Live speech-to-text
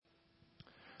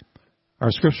Our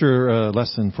scripture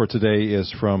lesson for today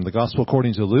is from the Gospel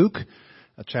according to Luke,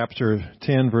 chapter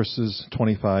 10, verses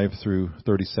 25 through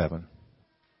 37.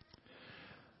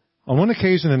 On one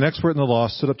occasion, an expert in the law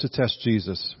stood up to test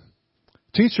Jesus.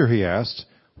 "Teacher," he asked,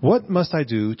 "what must I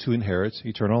do to inherit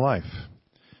eternal life?"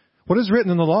 "What is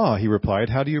written in the law?" he replied.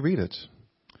 "How do you read it?"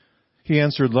 He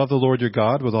answered, "Love the Lord your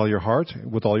God with all your heart,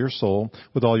 with all your soul,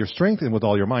 with all your strength, and with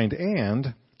all your mind,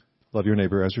 and love your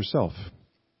neighbor as yourself."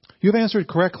 "You have answered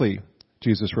correctly,"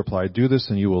 Jesus replied. "Do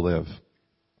this and you will live."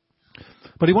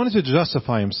 But he wanted to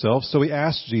justify himself, so he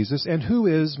asked Jesus, "And who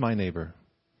is my neighbor?"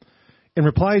 In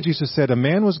reply, Jesus said, "A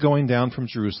man was going down from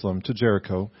Jerusalem to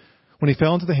Jericho when he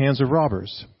fell into the hands of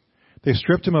robbers. They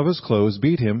stripped him of his clothes,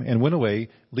 beat him, and went away,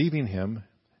 leaving him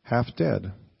half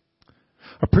dead.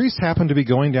 A priest happened to be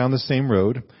going down the same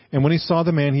road, and when he saw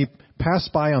the man, he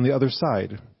passed by on the other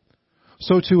side.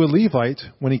 So too a Levite,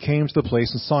 when he came to the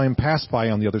place and saw him, passed by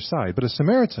on the other side. But a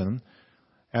Samaritan,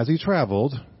 as he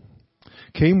traveled,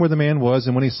 came where the man was,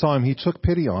 and when he saw him, he took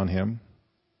pity on him.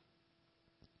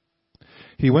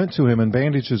 He went to him and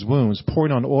bandaged his wounds,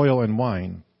 pouring on oil and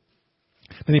wine.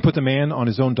 Then he put the man on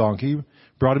his own donkey,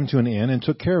 brought him to an inn, and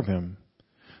took care of him.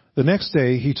 The next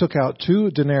day he took out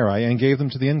 2 denarii and gave them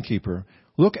to the innkeeper.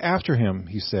 'Look after him,'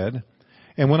 he said,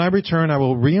 'and when I return I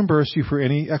will reimburse you for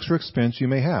any extra expense you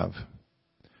may have.'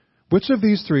 Which of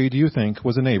these 3 do you think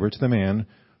was a neighbor to the man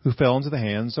who fell into the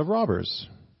hands of robbers?"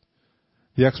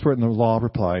 The expert in the law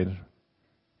replied,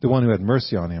 "The one who had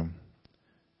mercy on him."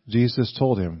 Jesus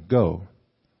told him, "Go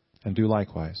and do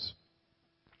likewise."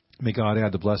 May God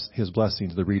add His blessing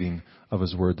to the reading of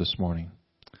His word this morning.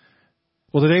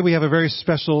 Well, today we have a very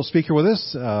special speaker with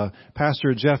us,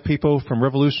 Pastor Jeff Peepo from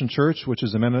Revolution Church, which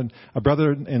is a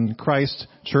brother in Christ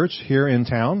church here in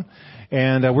town.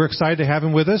 And we're excited to have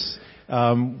him with us.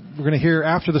 We're going to hear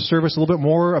after the service a little bit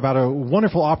more about a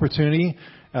wonderful opportunity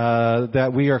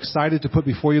that we are excited to put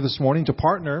before you this morning to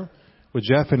partner with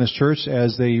Jeff and his church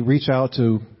as they reach out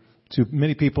to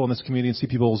many people in this community and see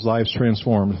people's lives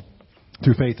transformed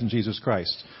through faith in Jesus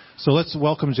Christ. So let's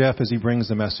welcome Jeff as he brings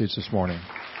the message this morning.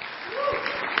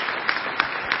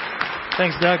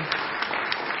 Thanks, Doug.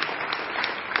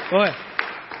 Boy,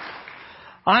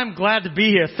 I'm glad to be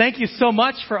here. Thank you so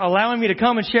much for allowing me to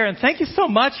come and share. And thank you so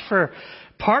much for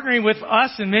partnering with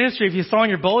us in ministry. If you saw in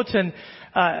your bulletin,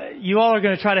 you all are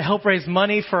going to try to help raise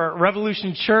money for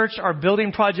Revolution Church, our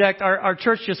building project. Our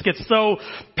church just gets so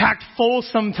packed full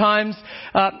sometimes.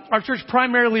 Our church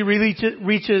primarily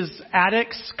reaches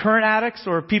addicts, current addicts,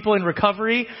 or people in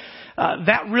recovery.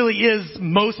 That really is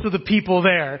most of the people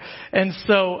there. And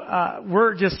so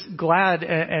we're just glad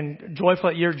and joyful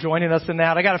that you're joining us in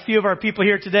that. I got a few of our people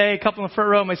here today, a couple in the front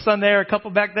row, my son there, a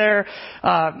couple back there.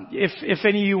 If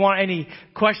any of you want any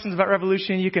questions about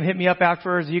Revolution, you can hit me up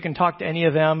afterwards. You can talk to any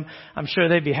of them. I'm sure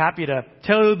they'd be happy to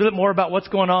tell you a little bit more about what's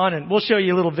going on, and we'll show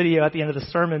you a little video at the end of the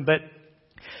sermon. But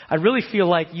I really feel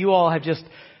like you all have just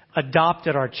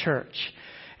adopted our church.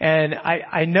 And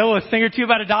I know a thing or two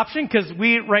about adoption because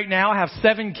we right now have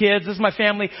 7 kids. This is my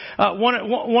family.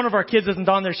 One of our kids isn't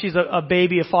on there. She's a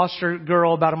baby, a foster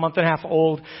girl, about a month and a half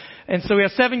old. And so we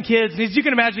have 7 kids. And as you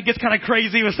can imagine, it gets kind of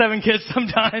crazy with 7 kids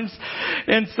sometimes.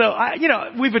 And so,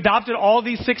 we've adopted all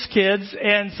these 6 kids.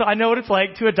 And so I know what it's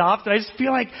like to adopt. And I just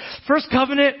feel like First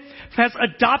Covenant has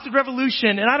adopted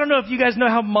Revolution. And I don't know if you guys know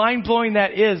how mind-blowing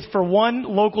that is for one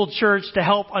local church to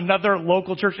help another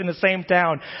local church in the same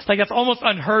town. Like, that's almost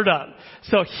unheard of.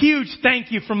 So huge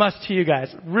thank you from us to you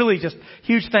guys. Really just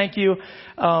huge thank you.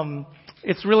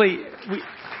 It's really,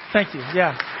 thank you.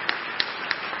 Yeah.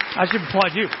 I should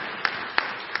applaud you.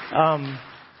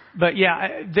 But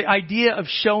yeah, the idea of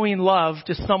showing love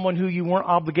to someone who you weren't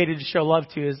obligated to show love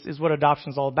to is what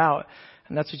adoption is all about.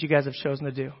 And that's what you guys have chosen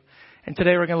to do. And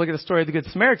today we're going to look at the story of the Good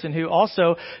Samaritan who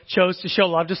also chose to show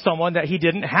love to someone that he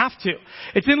didn't have to.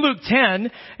 It's in Luke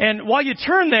 10. And while you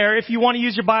turn there, if you want to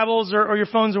use your Bibles or your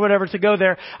phones or whatever to go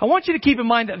there, I want you to keep in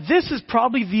mind that this is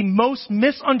probably the most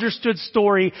misunderstood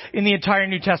story in the entire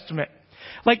New Testament.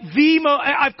 Like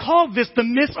I've called this the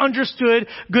misunderstood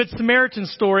Good Samaritan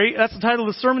story. That's the title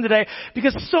of the sermon today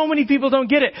because so many people don't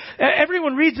get it.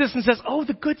 Everyone reads this and says, "Oh,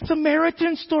 the Good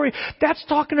Samaritan story. That's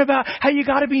talking about how you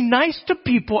got to be nice to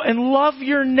people and love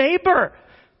your neighbor."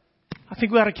 I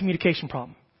think we got a communication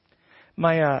problem.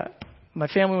 My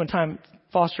family one time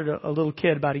fostered a little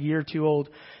kid about a year or 2 old,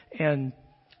 and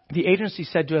the agency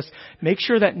said to us, "Make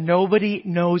sure that nobody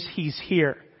knows he's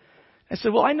here." I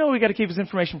said, "Well, I know we got to keep his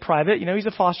information private. He's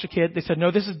a foster kid." They said,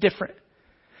 "No, this is different."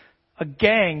 A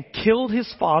gang killed his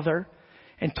father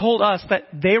and told us that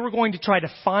they were going to try to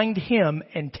find him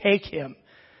and take him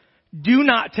Do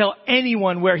not tell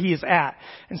anyone where he is at.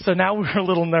 And so now we're a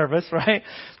little nervous, right?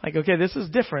 Like, okay, this is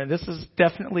different. This is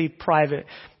definitely private.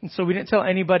 And so we didn't tell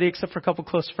anybody except for a couple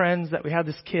close friends that we had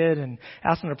this kid and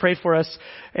asked them to pray for us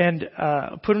and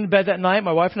put him to bed that night.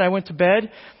 My wife and I went to bed.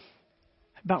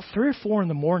 About 3 or 4 in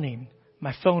the morning,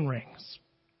 my phone rings.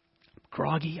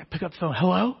 Groggy. I pick up the phone.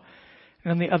 Hello?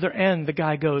 And on the other end, the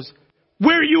guy goes,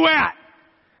 "Where are you at?"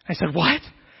 I said, "What?"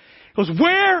 He goes,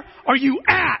 "Where are you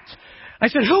at?" I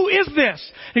said, "Who is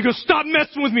this?" He goes, "Stop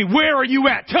messing with me. Where are you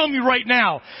at? Tell me right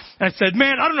now." And I said,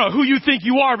 "Man, I don't know who you think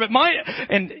you are, but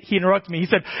and he interrupted me. He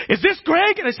said, "Is this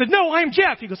Greg?" And I said, "No, I'm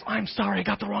Jeff." He goes, "I'm sorry. I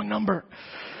got the wrong number."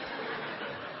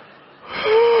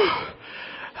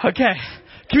 Okay.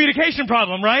 Communication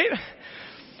problem, right?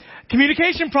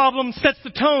 Communication problem sets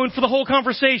the tone for the whole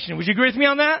conversation. Would you agree with me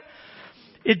on that?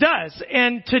 It does.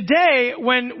 And today,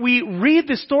 when we read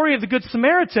the story of the Good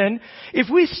Samaritan, if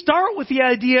we start with the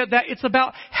idea that it's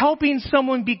about helping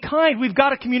someone be kind, we've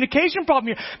got a communication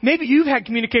problem here. Maybe you've had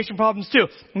communication problems too.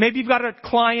 Maybe you've got a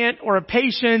client or a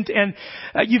patient and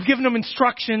you've given them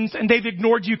instructions and they've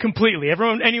ignored you completely.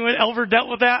 Anyone ever dealt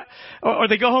with that? Or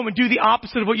they go home and do the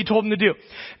opposite of what you told them to do.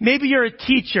 Maybe you're a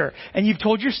teacher and you've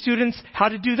told your students how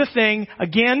to do the thing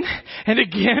again and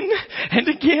again and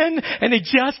again, and they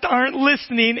just aren't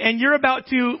listening. And you're about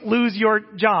to lose your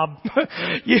job.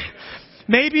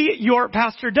 Maybe you're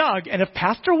Pastor Doug, and if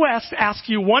Pastor West asks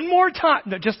you one more time,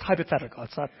 no, just hypothetical.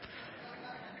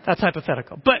 That's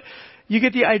hypothetical. But you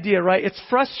get the idea, right? It's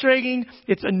frustrating.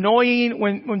 It's annoying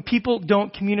when people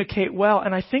don't communicate well.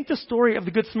 And I think the story of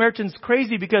the Good Samaritan is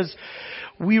crazy because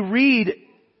we read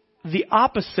the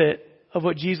opposite of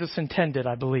what Jesus intended,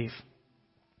 I believe.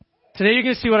 Today you're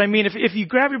going to see what I mean. If you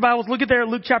grab your Bibles, look at there,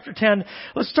 Luke chapter 10.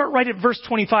 Let's start right at verse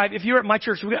 25. If you're at my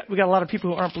church, we got a lot of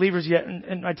people who aren't believers yet,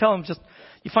 and I tell them just,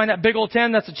 you find that big old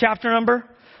 10, that's a chapter number.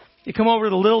 You come over to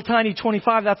the little tiny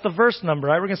 25, that's the verse number,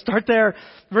 right? We're going to start there.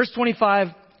 Verse 25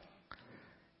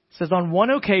 says, on one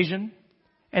occasion,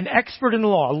 an expert in the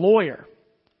law, a lawyer,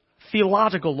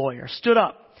 theological lawyer, stood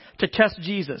up to test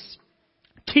Jesus.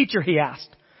 Teacher, he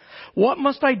asked, what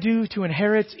must I do to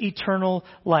inherit eternal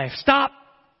life? Stop.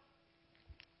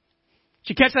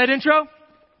 Did you catch that intro?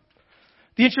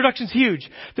 The introduction's huge.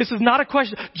 This is not a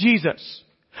question. Jesus,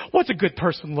 what's a good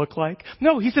person look like?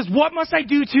 No, he says, what must I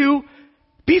do to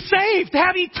be saved, to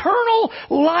have eternal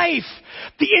life?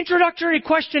 The introductory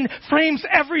question frames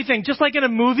everything. Just like in a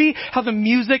movie, how the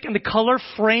music and the color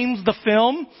frames the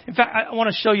film. In fact, I want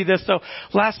to show you this. So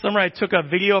last summer I took a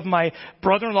video of my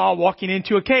brother-in-law walking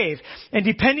into a cave. And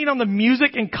depending on the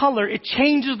music and color, it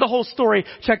changes the whole story.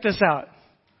 Check this out.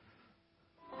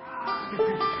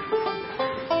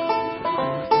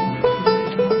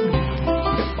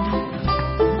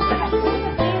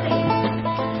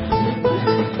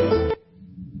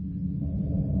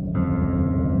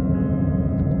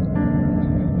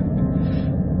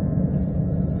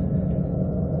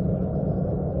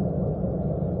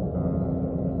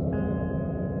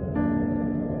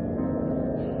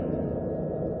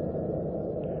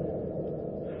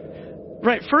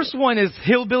 Right, first one is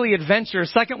hillbilly adventure.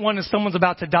 Second one is someone's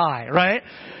about to die, right?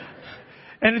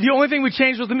 And the only thing we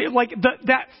changed was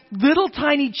that little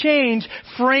tiny change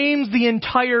frames the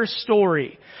entire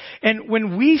story. And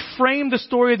when we frame the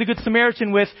story of the Good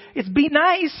Samaritan with, it's be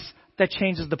nice, that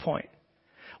changes the point.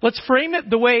 Let's frame it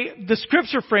the way the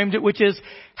scripture framed it, which is,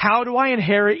 how do I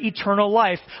inherit eternal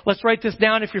life? Let's write this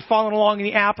down if you're following along in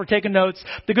the app or taking notes.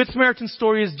 The Good Samaritan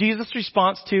story is Jesus'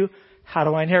 response to, how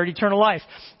do I inherit eternal life?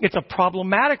 It's a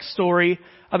problematic story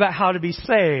about how to be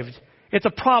saved. It's a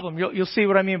problem. You'll see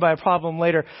what I mean by a problem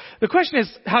later. The question is,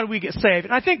 how do we get saved?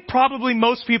 And I think probably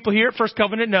most people here at First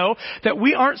Covenant know that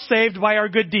we aren't saved by our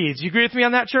good deeds. You agree with me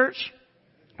on that, church?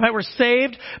 Right? We're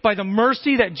saved by the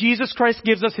mercy that Jesus Christ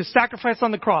gives us, His sacrifice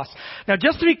on the cross. Now,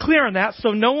 just to be clear on that, so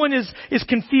no one is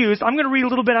confused, I'm going to read a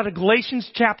little bit out of Galatians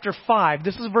chapter 5.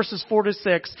 This is verses 4 to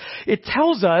 6. It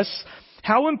tells us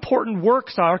how important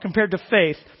works are compared to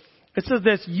faith. It says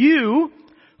this, you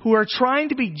who are trying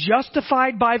to be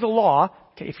justified by the law,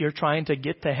 okay, if you're trying to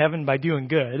get to heaven by doing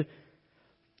good,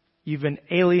 you've been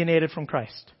alienated from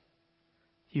Christ.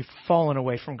 You've fallen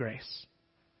away from grace.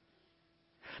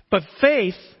 But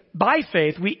by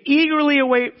faith, we eagerly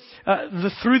await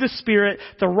through the Spirit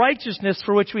the righteousness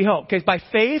for which we hope. Okay, by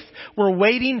faith, we're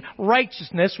waiting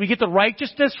righteousness. We get the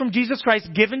righteousness from Jesus Christ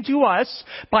given to us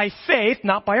by faith,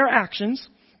 not by our actions.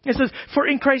 It says, for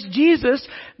in Christ Jesus,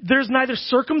 there's neither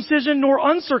circumcision nor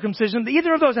uncircumcision.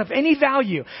 Either of those have any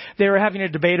value. They were having a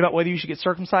debate about whether you should get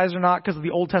circumcised or not because of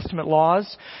the Old Testament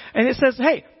laws. And it says,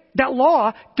 hey, that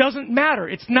law doesn't matter.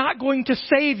 It's not going to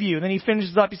save you. Then he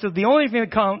finishes up. He says, the only thing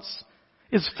that counts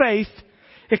is faith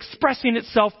expressing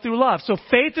itself through love. So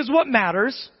faith is what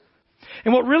matters.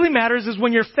 And what really matters is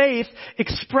when your faith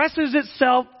expresses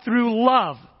itself through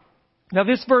love. Now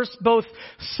this verse both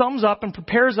sums up and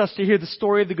prepares us to hear the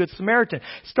story of the Good Samaritan.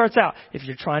 It starts out, if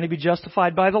you're trying to be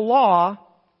justified by the law,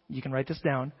 you can write this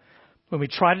down. When we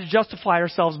try to justify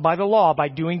ourselves by the law, by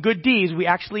doing good deeds, we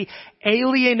actually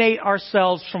alienate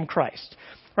ourselves from Christ.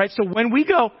 Right? So when we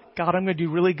go, God, I'm going to do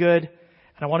really good,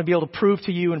 and I want to be able to prove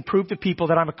to you and prove to people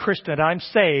that I'm a Christian, that I'm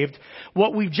saved,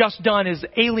 what we've just done is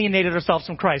alienated ourselves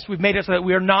from Christ. We've made it so that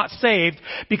we are not saved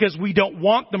because we don't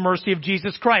want the mercy of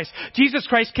Jesus Christ. Jesus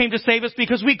Christ came to save us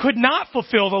because we could not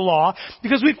fulfill the law,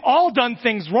 because we've all done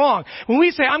things wrong. When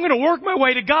we say, I'm going to work my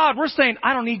way to God, we're saying,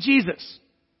 I don't need Jesus.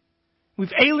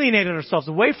 We've alienated ourselves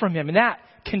away from Him, and that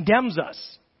condemns us.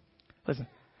 Listen,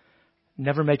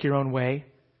 never make your own way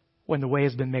when the way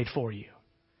has been made for you.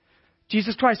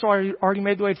 Jesus Christ already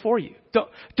made the way for you.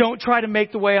 Don't try to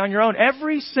make the way on your own.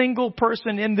 Every single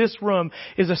person in this room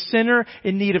is a sinner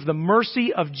in need of the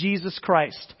mercy of Jesus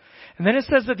Christ. And then it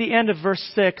says at the end of verse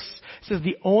 6, it says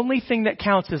the only thing that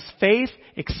counts is faith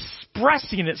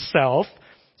expressing itself.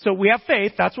 So we have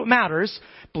faith, that's what matters,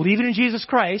 believing in Jesus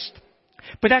Christ.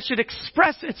 But that should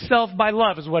express itself by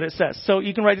love is what it says. So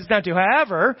you can write this down too.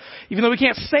 However, even though we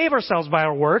can't save ourselves by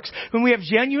our works, when we have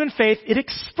genuine faith, it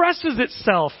expresses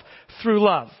itself through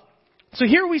love. So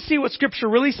here we see what Scripture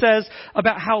really says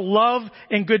about how love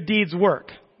and good deeds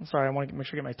work. I'm sorry, I want to make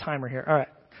sure I get my timer here. All right.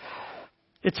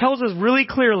 It tells us really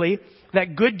clearly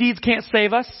that good deeds can't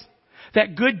save us.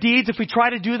 That good deeds, if we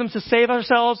try to do them to save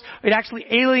ourselves, it actually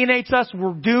alienates us.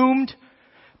 We're doomed.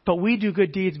 But we do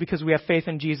good deeds because we have faith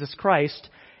in Jesus Christ.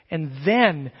 And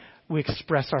then we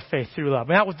express our faith through love.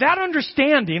 Now, with that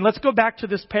understanding, let's go back to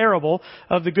this parable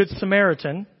of the Good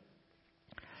Samaritan.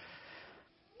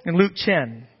 In Luke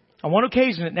 10, on one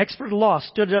occasion, an expert of the law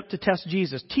stood up to test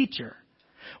Jesus. Teacher,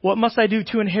 what must I do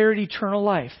to inherit eternal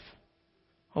life?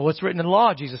 Well, what's written in the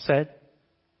law, Jesus said.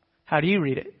 How do you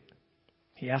read it?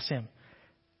 He asked him.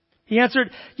 He answered,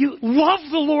 you love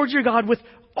the Lord your God with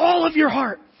all of your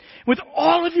heart, with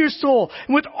all of your soul,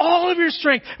 and with all of your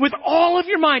strength, with all of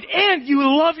your mind, and you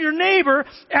love your neighbor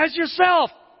as yourself.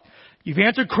 You've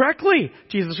answered correctly,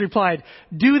 Jesus replied.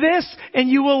 Do this and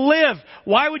you will live.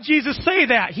 Why would Jesus say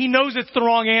that? He knows it's the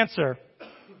wrong answer.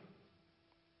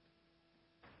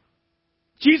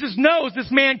 Jesus knows this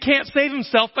man can't save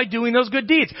himself by doing those good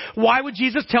deeds. Why would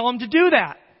Jesus tell him to do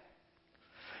that?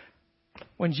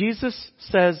 When Jesus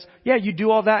says, yeah, you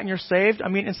do all that and you're saved, I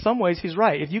mean, in some ways, He's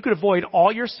right. If you could avoid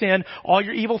all your sin, all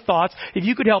your evil thoughts, if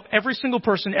you could help every single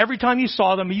person every time you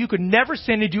saw them, you could never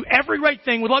sin and do every right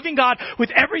thing with loving God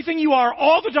with everything you are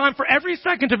all the time for every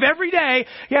second of every day,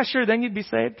 yeah, sure, then you'd be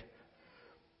saved.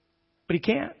 But He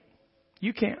can't.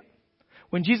 You can't.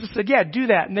 When Jesus said, yeah, do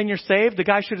that, and then you're saved, the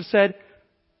guy should have said,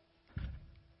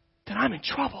 then I'm in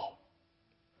trouble.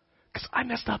 Because I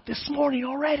messed up this morning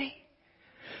already.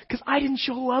 Because I didn't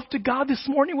show love to God this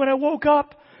morning when I woke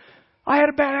up. I had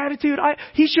a bad attitude.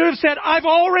 He should have said, I've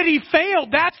already failed.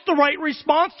 That's the right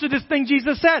response to this thing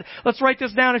Jesus said. Let's write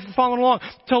this down if you're following along.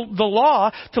 The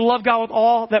law, to love God with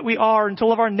all that we are and to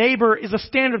love our neighbor, is a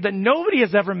standard that nobody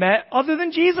has ever met other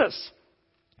than Jesus.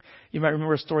 You might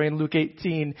remember a story in Luke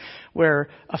 18 where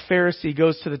a Pharisee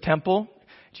goes to the temple.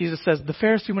 Jesus says, the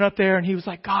Pharisee went up there and he was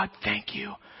like, God, thank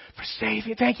you for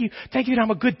saving me. Thank you that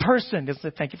I'm a good person. He doesn't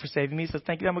say, thank you for saving me. He says,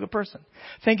 thank you that I'm a good person.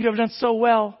 Thank you that I've done so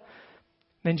well.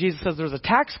 Then Jesus says there was a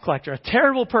tax collector, a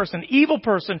terrible person, evil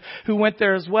person who went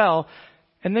there as well.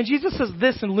 And then Jesus says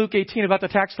this in Luke 18 about the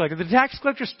tax collector. The tax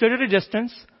collector stood at a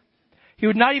distance. He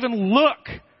would not even look.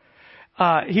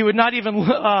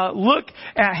 Look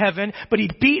at heaven, but he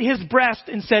beat his breast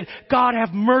and said, God,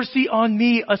 have mercy on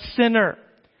me, a sinner.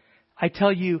 I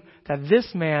tell you that this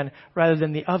man, rather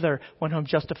than the other, went home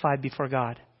justified before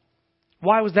God.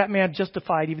 Why was that man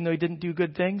justified even though he didn't do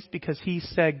good things? Because he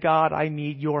said, God, I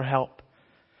need your help.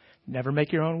 Never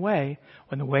make your own way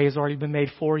when the way has already been made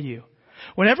for you.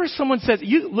 Whenever someone says,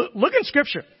 look in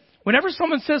Scripture. Whenever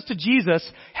someone says to Jesus,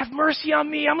 have mercy on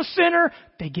me, I'm a sinner,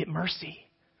 they get mercy.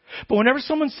 But whenever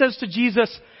someone says to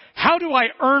Jesus, how do I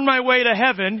earn my way to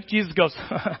heaven? Jesus goes,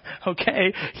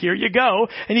 okay, here you go.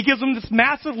 And He gives them this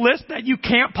massive list that you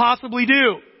can't possibly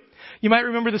do. You might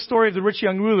remember the story of the rich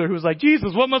young ruler who was like,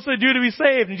 Jesus, what must I do to be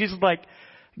saved? And Jesus was like,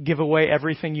 give away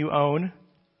everything you own.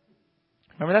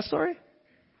 Remember that story?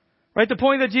 Right? The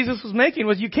point that Jesus was making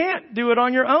was you can't do it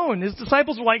on your own. His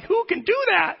disciples were like, who can do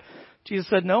that? Jesus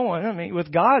said, no one. I mean,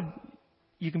 with God,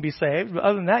 you can be saved. But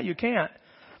other than that, you can't.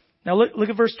 Now look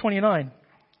at verse 29.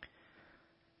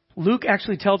 Luke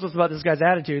actually tells us about this guy's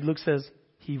attitude. Luke says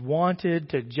he wanted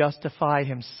to justify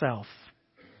himself.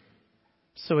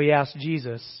 So he asked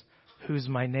Jesus, who's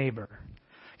my neighbor?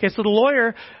 Okay, so the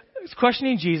lawyer is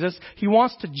questioning Jesus. He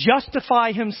wants to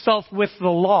justify himself with the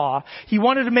law. He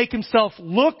wanted to make himself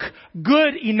look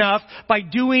good enough by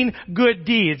doing good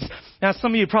deeds. Now,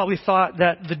 some of you probably thought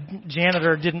that the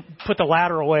janitor didn't put the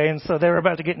ladder away, and so they were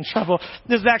about to get in trouble.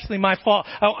 This is actually my fault.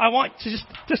 I want to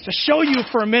just to show you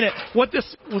for a minute what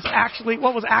was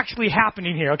actually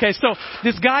happening here. Okay, so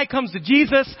this guy comes to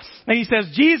Jesus, and he says,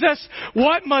 Jesus,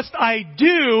 what must I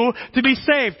do to be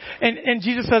saved? And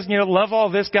Jesus says, love all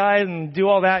this guy and do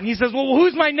all that. And he says, well,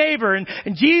 who's my neighbor? And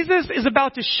Jesus is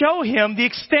about to show him the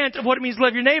extent of what it means to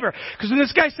love your neighbor. Because when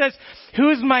this guy says,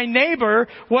 who's my neighbor?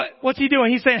 What's he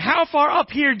doing? He's saying, how far up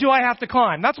here do I have to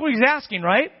climb? That's what he's asking,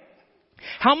 right?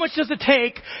 How much does it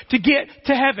take to get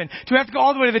to heaven? Do I have to go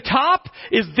all the way to the top?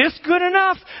 Is this good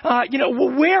enough?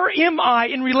 Where am I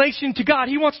in relation to God?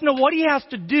 He wants to know what he has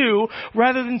to do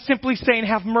rather than simply saying,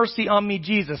 have mercy on me,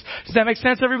 Jesus. Does that make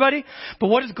sense, everybody? But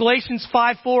what does Galatians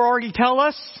 5:4 already tell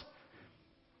us?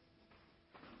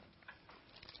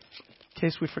 In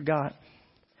case we forgot.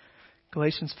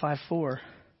 Galatians 5:4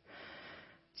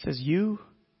 says, you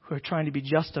who are trying to be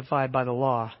justified by the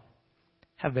law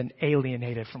have been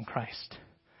alienated from Christ.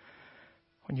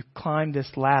 When you climb this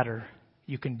ladder,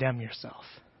 you condemn yourself.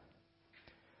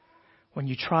 When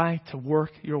you try to work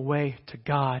your way to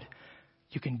God,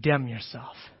 you condemn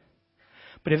yourself.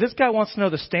 But if this guy wants to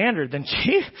know the standard, then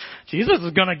Jesus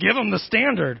is going to give him the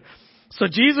standard. So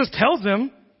Jesus tells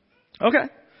him, okay,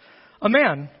 a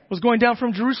man was going down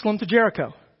from Jerusalem to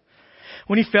Jericho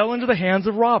when he fell into the hands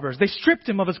of robbers. They stripped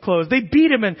him of his clothes. They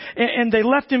beat him and they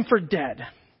left him for dead.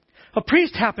 A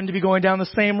priest happened to be going down the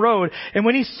same road, and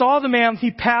when he saw the man, he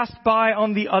passed by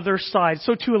on the other side.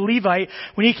 So too a Levite,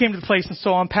 when he came to the place and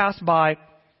saw him, passed by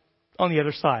on the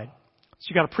other side. So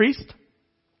you got a priest,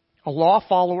 a law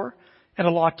follower, and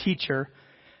a law teacher,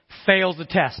 fails the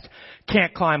test,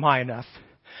 can't climb high enough.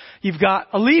 You've got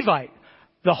a Levite,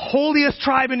 the holiest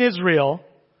tribe in Israel,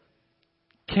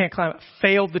 can't climb,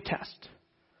 failed the test.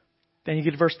 Then you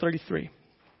get to verse 33.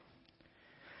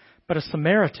 But a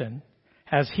Samaritan,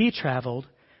 as he traveled,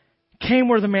 came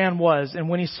where the man was, and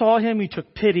when he saw him, he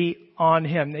took pity on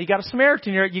him. Now, you got a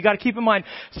Samaritan here. You got to keep in mind,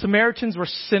 Samaritans were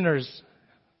sinners.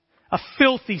 A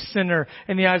filthy sinner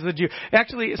in the eyes of the Jew.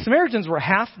 Actually, Samaritans were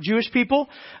half Jewish people.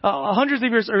 Hundreds of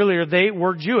years earlier, they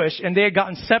were Jewish, and they had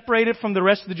gotten separated from the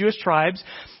rest of the Jewish tribes,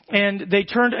 and they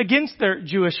turned against their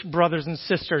Jewish brothers and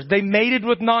sisters. They mated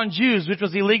with non-Jews, which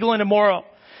was illegal and immoral.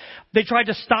 They tried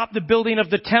to stop the building of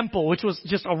the temple, which was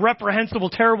just a reprehensible,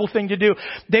 terrible thing to do.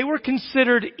 They were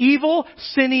considered evil,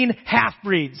 sinning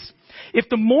half-breeds. If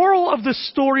the moral of the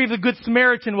story of the Good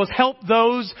Samaritan was help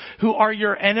those who are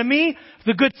your enemy,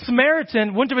 the Good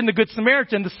Samaritan wouldn't have been the Good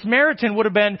Samaritan. The Samaritan would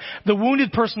have been the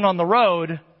wounded person on the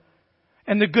road,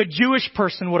 and the good Jewish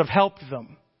person would have helped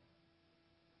them.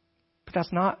 But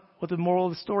that's not what the moral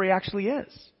of the story actually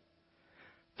is.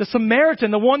 The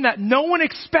Samaritan, the one that no one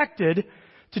expected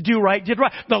to do right, did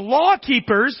right. The law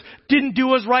keepers didn't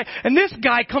do as right. And this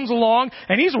guy comes along,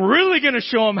 and he's really going to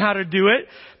show them how to do it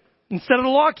instead of the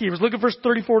law keepers. Look at verse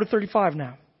 34 to 35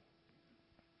 now.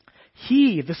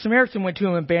 He, the Samaritan, went to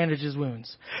him and bandaged his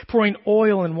wounds, pouring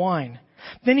oil and wine.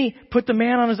 Then he put the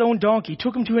man on his own donkey,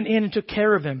 took him to an inn, and took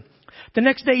care of him. The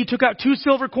next day he took out 2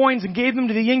 silver coins and gave them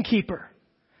to the innkeeper.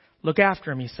 Look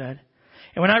after him, he said.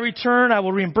 And when I return, I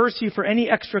will reimburse you for any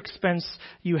extra expense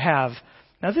you have.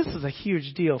 Now, this is a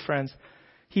huge deal, friends.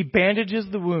 He bandages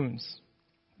the wounds.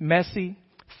 Messy,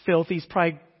 filthy. He's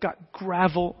probably got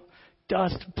gravel,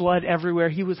 dust, blood everywhere.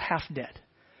 He was half dead.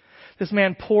 This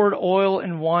man poured oil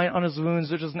and wine on his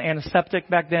wounds, which was an antiseptic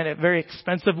back then, a very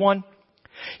expensive one.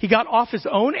 He got off his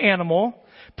own animal,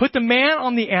 put the man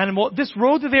on the animal. This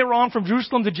road that they were on from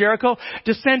Jerusalem to Jericho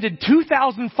descended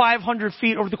 2,500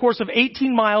 feet over the course of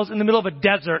 18 miles in the middle of a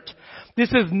desert. This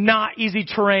is not easy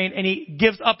terrain, and he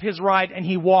gives up his ride and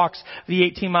he walks the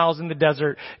 18 miles in the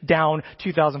desert down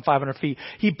 2,500 feet.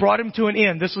 He brought him to an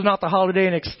inn. This was not the Holiday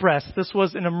Inn Express. This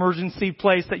was an emergency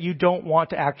place that you don't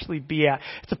want to actually be at.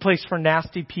 It's a place for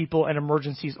nasty people and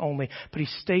emergencies only. But he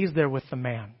stays there with the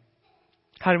man.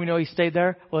 How do we know he stayed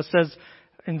there? Well, it says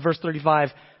in verse 35,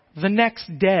 the next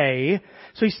day,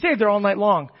 so he stayed there all night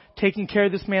long, taking care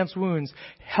of this man's wounds,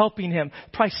 helping him,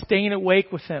 probably staying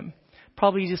awake with him,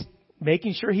 probably just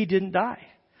making sure he didn't die.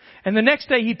 And the next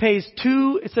day he pays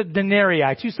 2 denarii,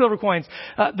 2 silver coins.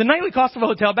 The nightly cost of a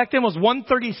hotel back then was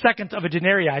 1/32 of a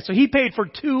denarii. So he paid for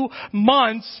 2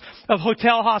 months of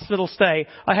hospital stay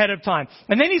ahead of time.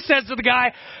 And then he says to the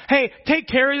guy, hey, take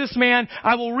care of this man.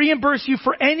 I will reimburse you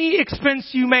for any expense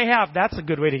you may have. That's a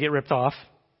good way to get ripped off.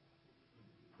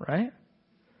 Right?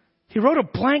 He wrote a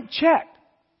blank check.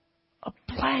 a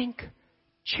blank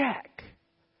check.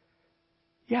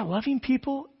 Yeah, loving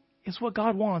people is what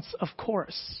God wants, of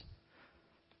course.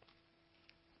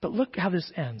 But look how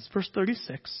this ends. Verse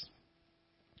 36.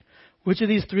 Which of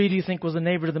these three do you think was a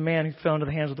neighbor to the man who fell into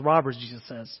the hands of the robbers, Jesus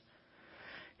says.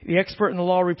 The expert in the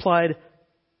law replied,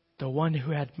 the one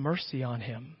who had mercy on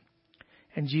him.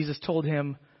 And Jesus told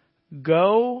him,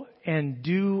 go and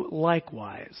do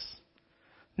likewise.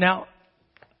 Now,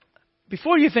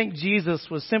 before you think Jesus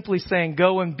was simply saying,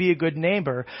 go and be a good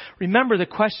neighbor, remember the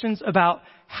questions about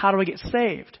how do I get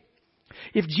saved?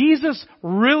 If Jesus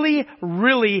really,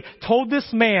 really told this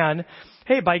man,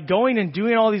 hey, by going and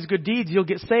doing all these good deeds, you'll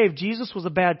get saved, Jesus was a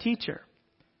bad teacher.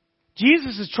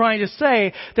 Jesus is trying to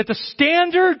say that the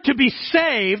standard to be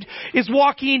saved is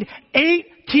walking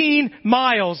 18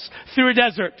 miles through a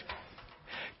desert.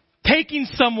 Taking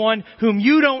someone whom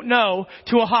you don't know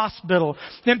to a hospital,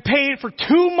 then paying for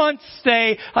 2 months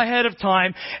stay ahead of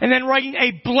time, and then writing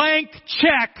a blank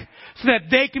check so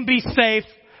that they can be safe,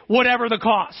 whatever the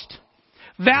cost.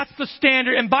 That's the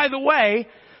standard. And by the way,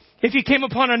 if you came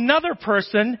upon another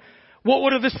person, what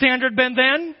would have the standard been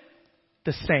then?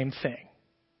 The same thing.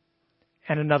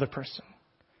 And another person.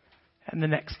 And the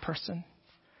next person.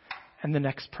 And the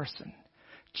next person.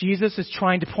 Jesus is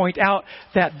trying to point out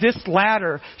that this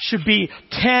ladder should be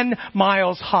 10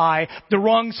 miles high, the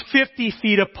rungs 50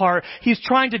 feet apart. He's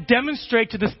trying to demonstrate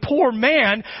to this poor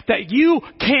man that you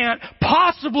can't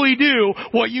possibly do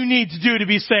what you need to do to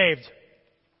be saved.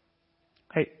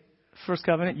 Hey, First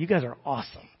Covenant, you guys are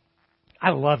awesome. I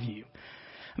love you.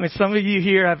 I mean, some of you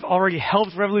here have already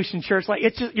helped Revolution Church. Like,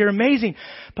 it's just, you're amazing.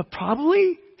 But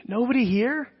probably nobody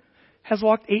here has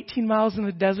walked 18 miles in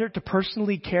the desert to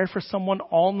personally care for someone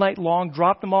all night long,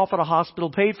 dropped them off at a hospital,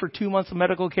 paid for 2 months of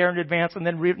medical care in advance, and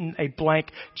then written a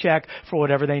blank check for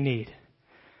whatever they need.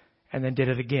 And then did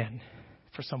it again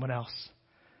for someone else.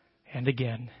 And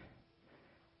again.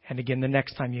 And again the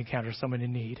next time you encounter someone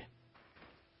in need.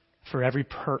 For every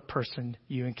person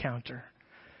you encounter.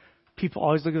 People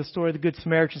always look at the story of the Good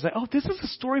Samaritan and say, oh, this is a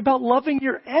story about loving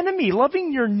your enemy,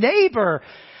 loving your neighbor.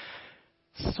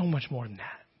 So much more than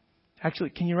that.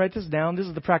 Actually, can you write this down? This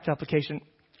is the practical application.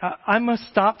 I must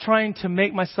stop trying to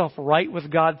make myself right with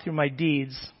God through my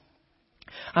deeds.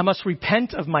 I must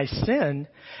repent of my sin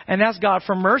and ask God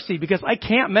for mercy because I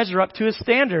can't measure up to His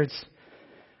standards.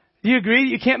 Do you agree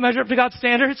that you can't measure up to God's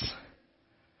standards?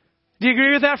 Do you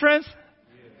agree with that, friends?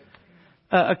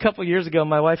 A couple of years ago,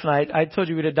 my wife and I told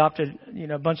you we'd adopted,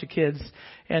 a bunch of kids,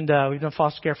 and we've done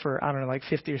foster care for,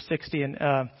 50 or 60,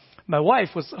 and my wife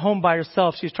was home by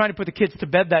herself. She was trying to put the kids to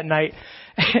bed that night,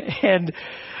 and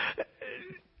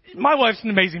my wife's an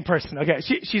amazing person. Okay,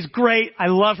 she's great. I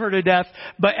love her to death,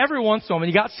 but every once in a while, when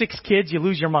you got 6 kids, you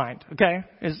lose your mind. Okay,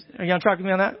 are you on track with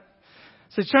me on that?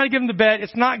 So she's trying to get them to bed.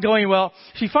 It's not going well.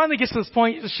 She finally gets to this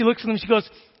point. She looks at them. She goes,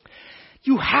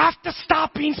 "You have to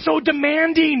stop being so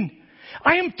demanding.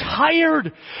 I am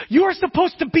tired. You are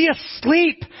supposed to be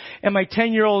asleep." And my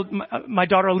 10-year-old, my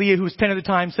daughter Aaliyah, who was 10 at the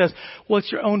time, says, "Well,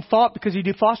 it's your own fault because you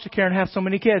do foster care and have so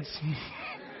many kids."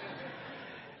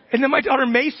 And then my daughter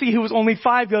Macy, who was only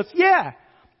 5, goes, "Yeah,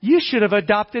 you should have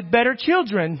adopted better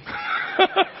children."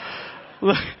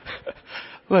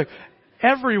 Look,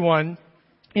 everyone,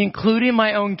 including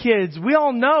my own kids, we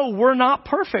all know we're not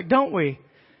perfect, don't we?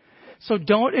 So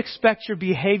don't expect your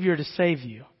behavior to save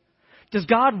you. Does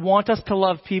God want us to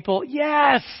love people?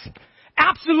 Yes!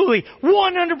 Absolutely.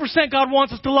 100% God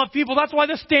wants us to love people. That's why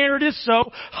the standard is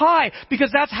so high. Because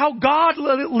that's how God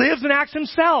lives and acts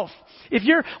Himself. If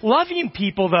you're loving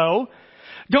people, though,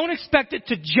 don't expect it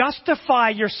to justify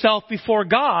yourself before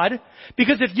God.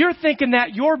 Because if you're thinking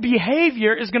that your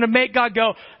behavior is going to make God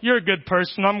go, "You're a good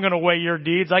person, I'm going to weigh your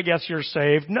deeds, I guess you're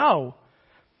saved." No.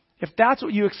 If that's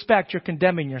what you expect, you're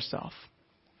condemning yourself.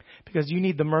 Because you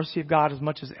need the mercy of God as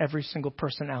much as every single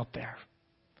person out there.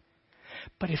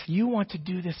 But if you want to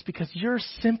do this because you're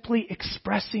simply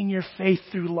expressing your faith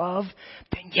through love,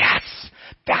 then yes,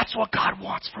 that's what God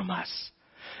wants from us.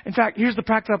 In fact, here's the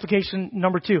practical application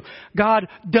number 2. God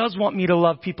does want me to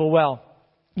love people well.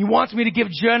 He wants me to give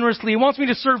generously. He wants me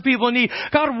to serve people in need.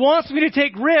 God wants me to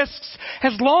take risks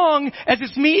as long as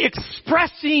it's me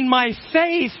expressing my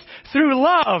faith through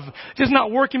love. Just not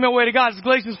working my way to God. As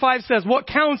Galatians 5 says, what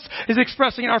counts is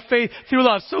expressing our faith through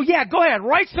love. So yeah, go ahead.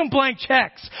 Write some blank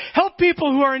checks. Help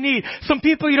people who are in need. Some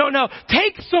people you don't know.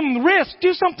 Take some risks.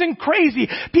 Do something crazy.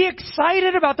 Be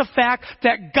excited about the fact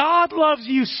that God loves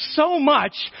you so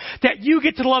much that you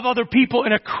get to love other people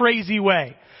in a crazy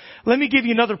way. Let me give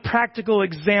you another practical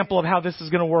example of how this is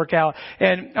going to work out.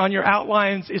 And on your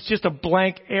outlines, it's just a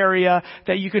blank area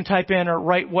that you can type in or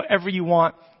write whatever you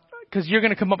want because you're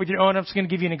going to come up with your own. I'm just going to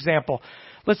give you an example.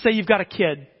 Let's say you've got a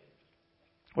kid,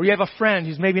 or you have a friend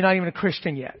who's maybe not even a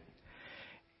Christian yet.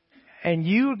 And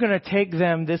you're going to take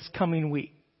them this coming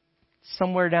week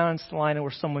somewhere down in Salina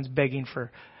where someone's begging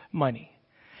for money.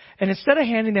 And instead of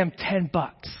handing them $10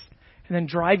 and then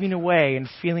driving away and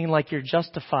feeling like you're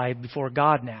justified before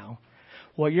God now,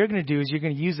 what you're going to do is you're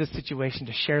going to use this situation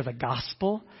to share the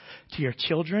gospel to your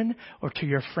children or to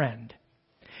your friend.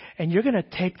 And you're going to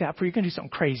take that, you're going to do something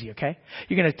crazy, okay?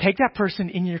 You're going to take that person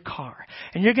in your car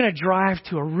and you're going to drive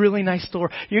to a really nice store.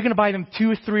 You're going to buy them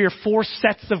 2, 3, or 4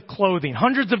 sets of clothing,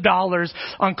 hundreds of dollars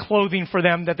on clothing for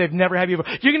them that they've never had before.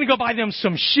 You're going to go buy them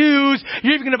some shoes.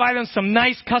 You're even going to buy them some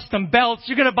nice custom belts.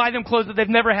 You're going to buy them clothes that they've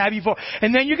never had before.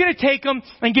 And then you're going to take them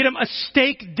and get them a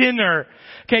steak dinner.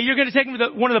 Okay, you're going to take them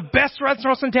to one of the best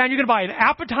restaurants in town. You're going to buy an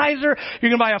appetizer.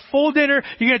 You're going to buy a full dinner.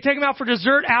 You're going to take them out for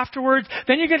dessert afterwards.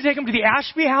 Then you're going to take them to the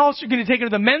Ashby House. You're going to take them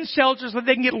to the men's shelter so that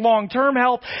they can get long-term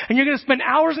help. And you're going to spend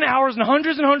hours and hours and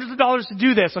hundreds of dollars to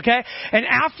do this, okay? And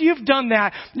after you've done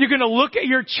that, you're going to look at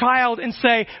your child and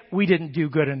say, we didn't do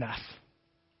good enough.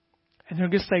 And they're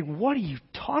going to say, what are you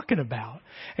talking about?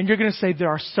 And you're going to say, there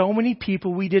are so many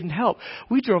people we didn't help.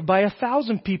 We drove by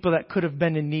 1,000 people that could have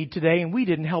been in need today, and we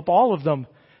didn't help all of them.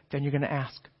 Then you're going to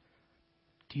ask,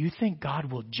 do you think God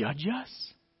will judge us?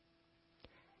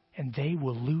 And they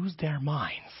will lose their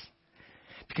minds.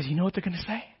 Because you know what they're going to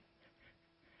say?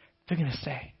 They're going to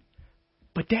say,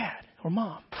 but Dad or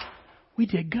Mom, we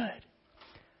did good.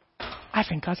 I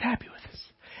think God's happy with us.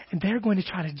 And they're going to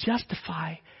try to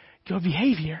justify your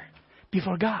behavior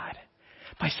before God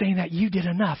by saying that you did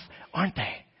enough, aren't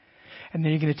they? And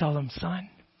then you're going to tell them, son,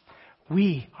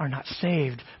 we are not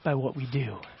saved by what we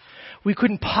do. We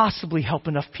couldn't possibly help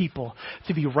enough people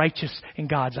to be righteous in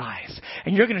God's eyes.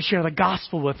 And you're going to share the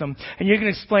gospel with them. And you're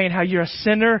going to explain how you're a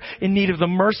sinner in need of the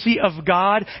mercy of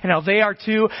God and how they are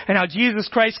too. And how Jesus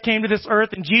Christ came to this earth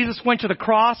and Jesus went to the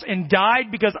cross and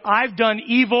died because I've done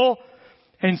evil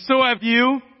and so have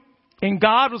you. And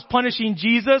God was punishing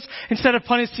Jesus instead of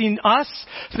punishing us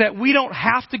so that we don't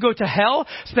have to go to hell,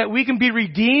 so that we can be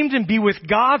redeemed and be with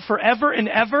God forever and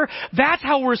ever. That's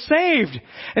how we're saved.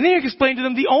 And then you can explain to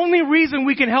them the only reason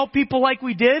we can help people like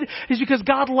we did is because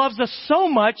God loves us so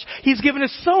much, He's given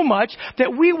us so much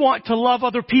that we want to love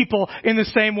other people in the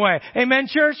same way. Amen,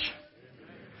 church?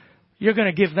 You're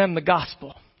going to give them the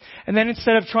gospel. And then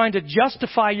instead of trying to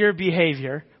justify your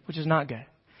behavior, which is not good,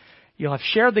 you'll have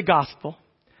shared the gospel.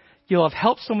 You'll have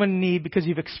helped someone in need because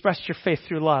you've expressed your faith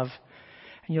through love.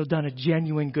 And you'll have done a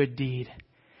genuine good deed.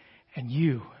 And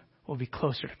you will be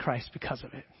closer to Christ because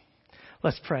of it.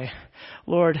 Let's pray.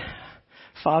 Lord,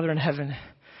 Father in heaven,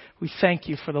 we thank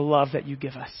you for the love that you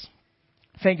give us.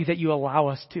 Thank you that you allow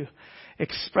us to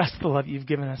express the love you've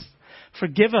given us.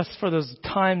 Forgive us for those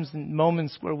times and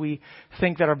moments where we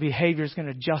think that our behavior is going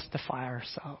to justify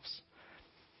ourselves.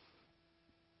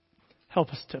 Help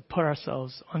us to put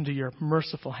ourselves under your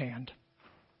merciful hand.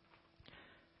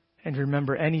 And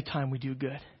remember, anytime we do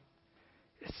good,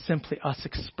 it's simply us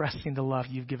expressing the love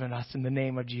you've given us in the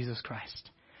name of Jesus Christ.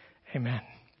 Amen.